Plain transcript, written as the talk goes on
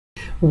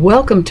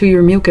Welcome to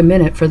your MUCA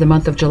Minute for the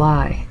month of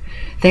July.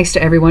 Thanks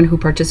to everyone who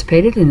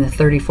participated in the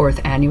 34th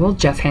annual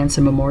Jeff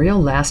Hansen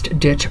Memorial Last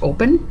Ditch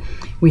Open.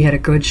 We had a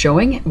good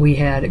showing. We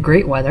had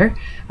great weather.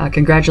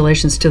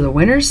 Congratulations to the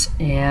winners,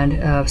 and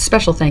a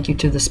special thank you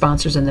to the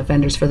sponsors and the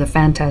vendors for the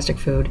fantastic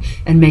food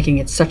and making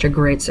it such a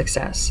great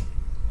success.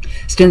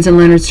 Stins and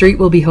Leonard Street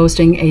will be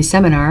hosting a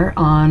seminar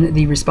on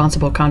the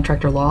responsible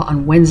contractor law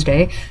on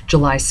Wednesday,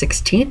 July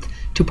 16th.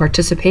 To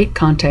participate,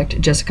 contact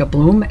Jessica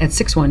Bloom at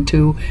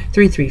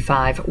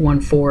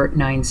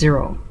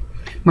 612-335-1490.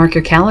 Mark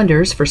your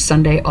calendars for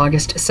Sunday,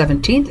 August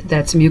 17th.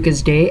 That's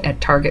MUCA's Day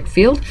at Target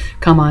Field.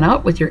 Come on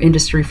out with your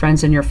industry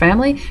friends and your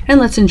family, and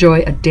let's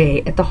enjoy a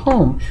day at the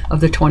home of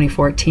the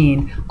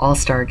 2014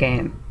 All-Star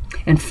Game.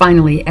 And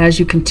finally, as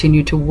you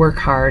continue to work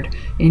hard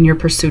in your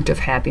pursuit of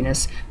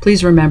happiness,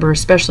 please remember,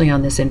 especially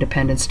on this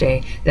Independence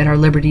Day, that our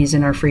liberties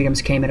and our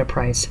freedoms came at a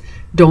price.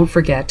 Don't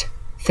forget,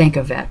 thank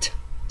a vet.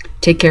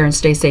 Take care and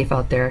stay safe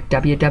out there.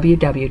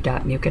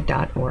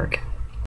 www.muca.org.